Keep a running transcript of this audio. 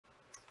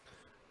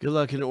Good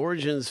luck in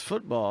Origins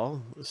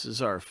football. This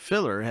is our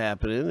filler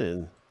happening,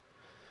 and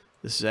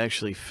this is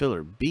actually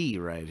filler B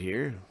right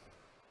here.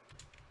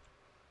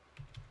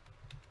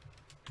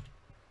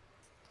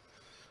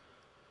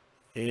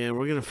 And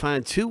we're going to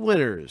find two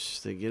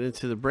winners that get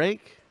into the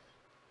break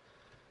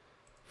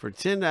for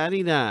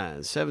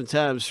 $10.99. 7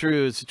 times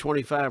through, it's a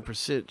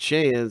 25%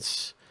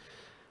 chance.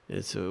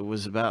 It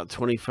was about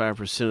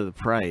 25% of the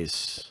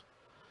price.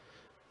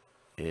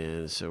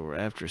 And so we're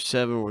after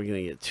 7. We're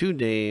going to get 2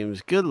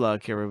 names. Good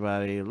luck,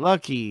 everybody.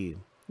 Lucky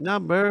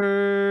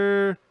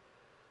number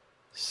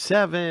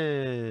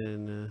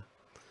 7.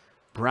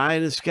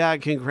 Brian and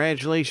Scott,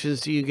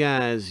 congratulations to you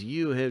guys.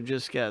 You have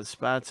just got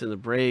spots in the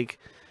break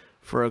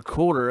for a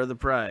quarter of the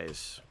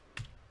price.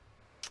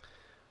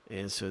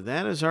 And so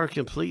that is our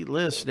complete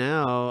list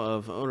now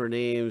of owner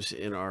names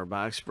in our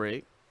box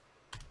break.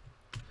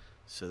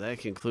 So that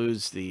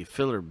concludes the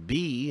filler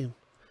B.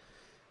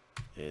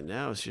 And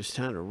now it's just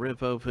time to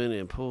rip open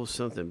and pull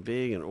something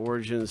big in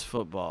Origins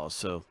football.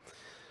 So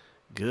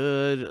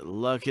good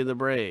luck in the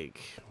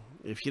break.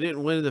 If you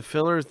didn't win the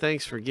filler,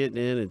 thanks for getting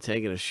in and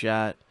taking a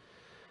shot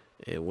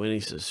at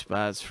winning some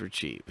spots for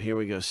cheap. Here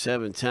we go,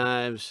 7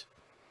 times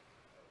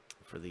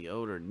for the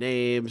owner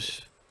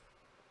names.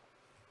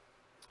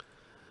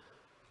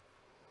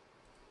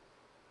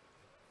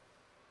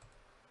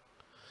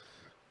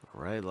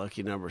 All right,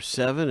 lucky number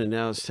 7. And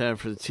now it's time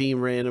for the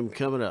team random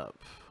coming up.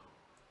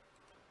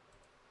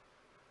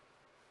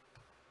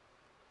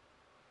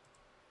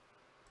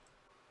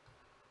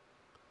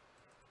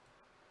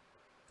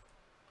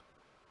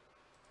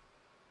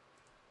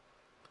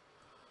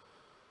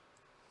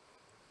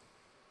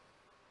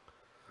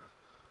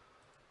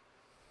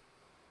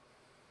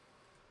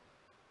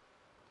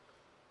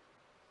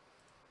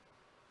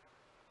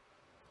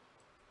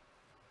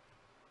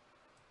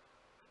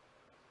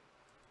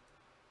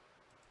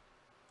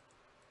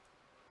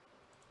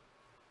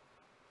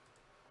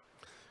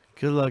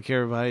 Good luck,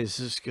 everybody, as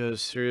this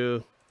goes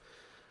through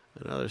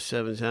another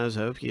 7 times. I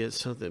hope you get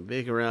something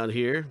big around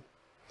here.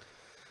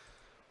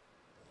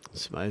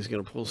 Somebody's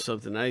going to pull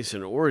something nice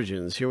in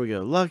Origins. Here we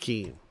go.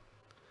 Lucky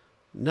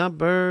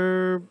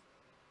number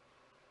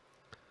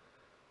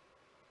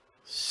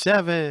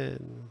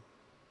 7.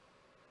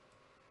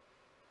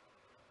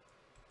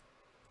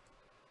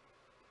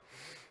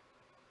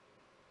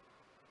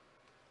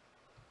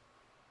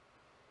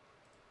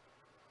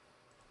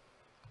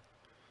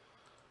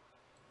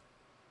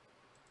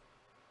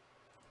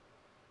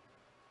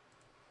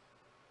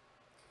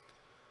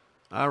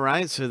 All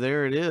right, so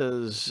there it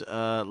is.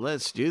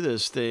 Let's do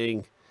this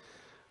thing.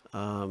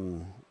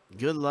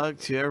 Good luck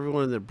to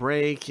everyone in the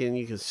break. And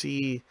you can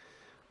see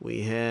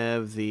we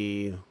have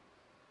the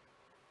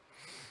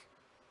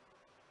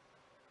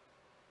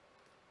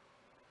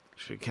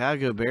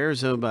Chicago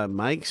Bears owned by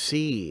Mike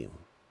C.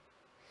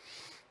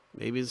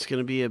 Maybe it's going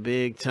to be a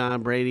big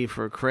Tom Brady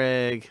for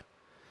Craig,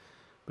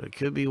 but it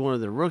could be one of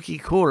the rookie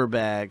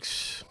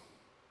quarterbacks.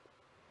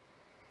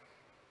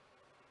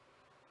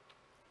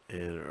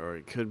 Or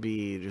it could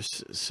be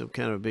just some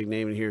kind of a big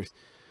name in here.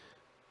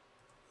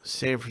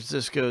 San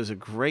Francisco is a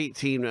great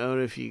team to own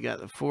if you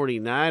got the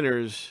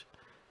 49ers.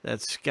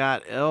 That's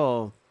Scott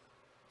L.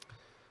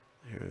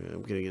 Here,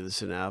 I'm going to get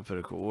this in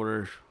alphabetical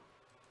order.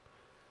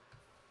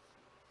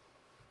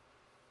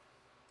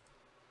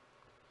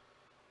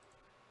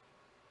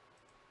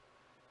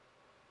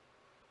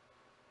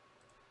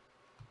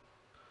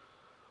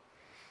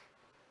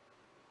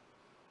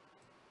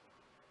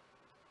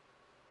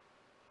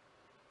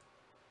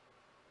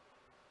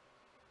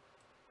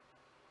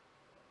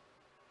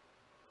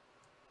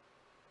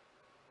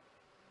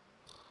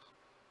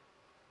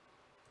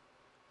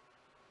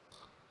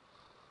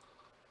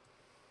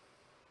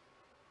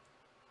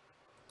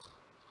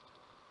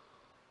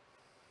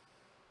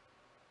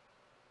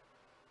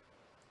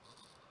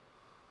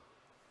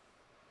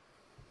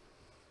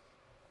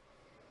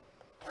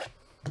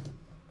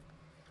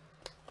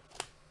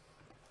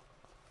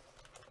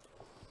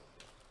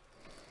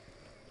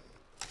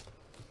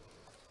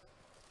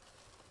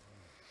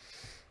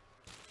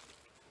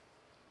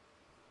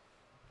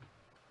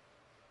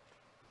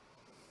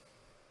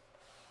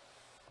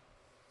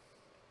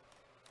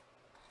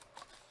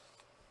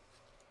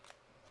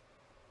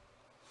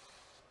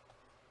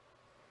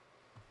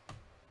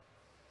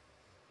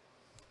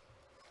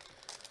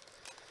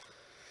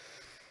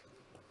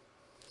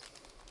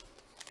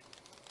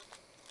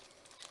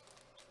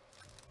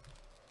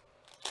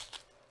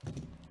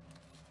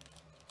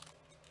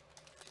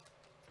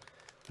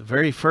 The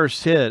very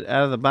first hit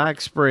out of the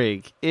box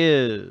break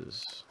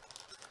is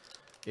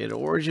in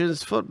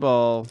Origins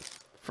football.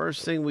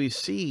 First thing we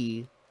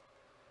see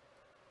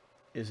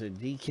is a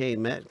DK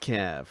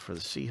Metcalf for the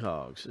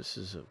Seahawks. This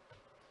is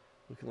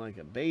looking like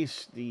a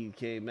base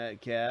DK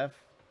Metcalf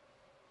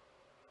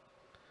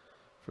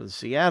for the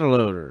Seattle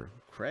owner,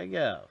 Craig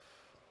F.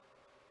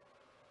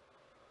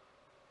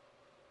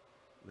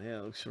 Man,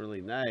 it looks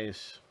really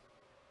nice.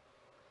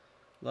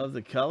 Love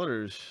the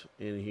colors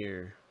in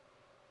here.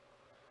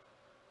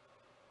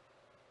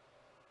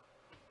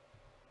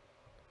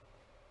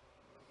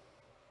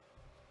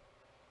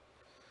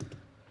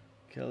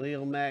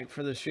 Khalil Mack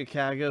for the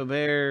Chicago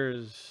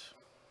Bears.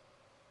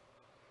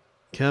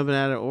 Coming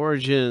out of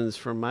Origins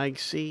for Mike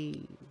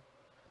C.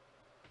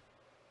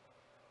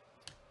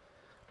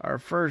 Our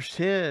first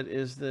hit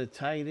is the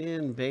tight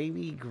end,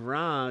 Baby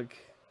Gronk.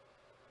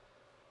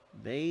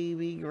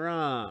 Baby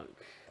Gronk.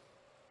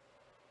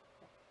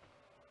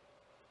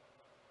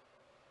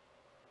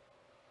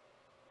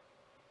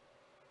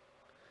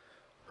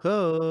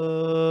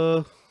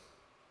 Oh.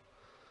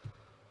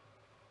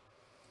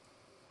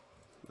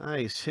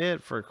 Nice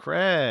hit for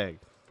Craig.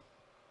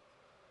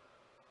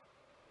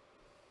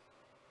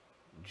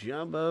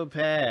 Jumbo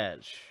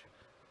patch.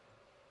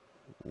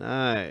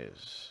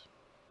 Nice.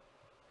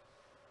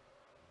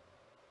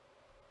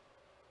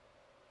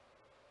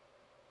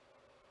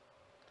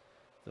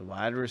 The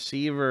wide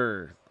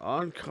receiver.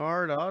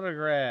 On-card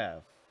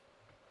autograph.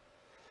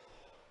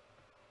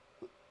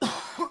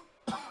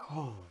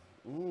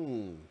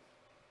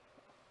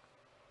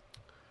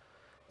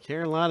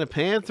 Carolina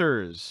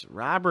Panthers.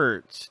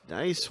 Roberts.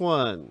 Nice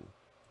one.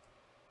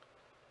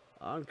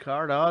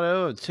 On-card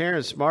auto of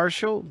Terrence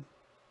Marshall.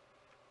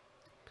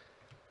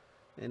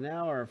 And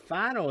now our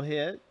final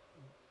hit.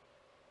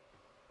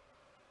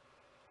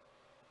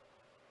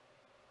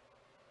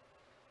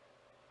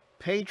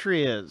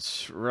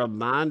 Patriots.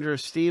 Ramondre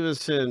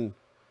Stevenson.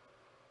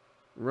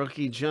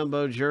 Rookie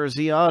jumbo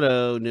jersey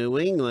auto. New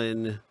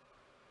England.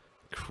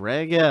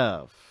 Craig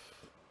F.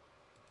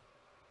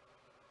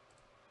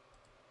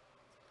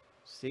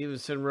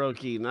 Stevenson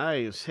rookie.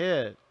 Nice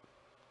hit.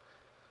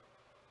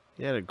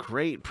 He had a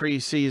great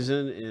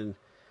preseason, and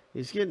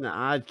he's getting an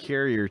odd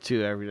carrier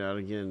too every now and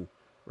again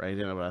right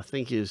now. But I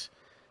think he's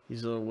a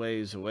little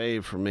ways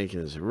away from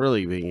making his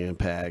really big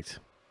impact.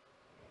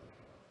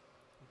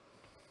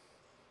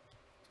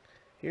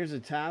 Here's a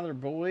Tyler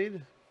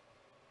Boyd.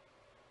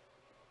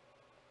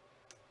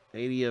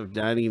 80 of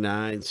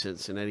 99,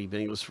 Cincinnati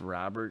Bengals for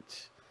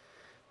Roberts.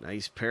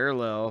 Nice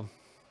parallel.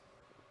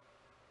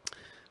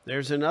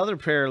 There's another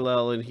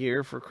parallel in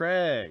here for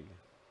Craig.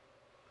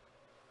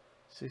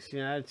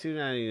 69 of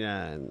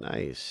 299.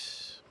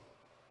 Nice.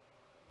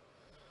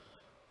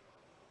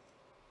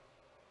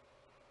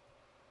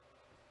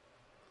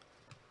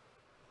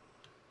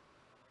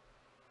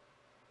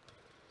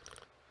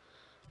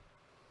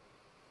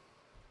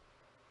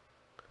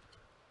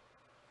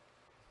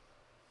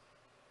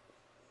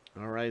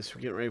 All right, so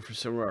we're getting ready for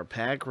some of our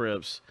pack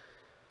rips.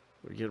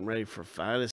 We're getting ready for finest.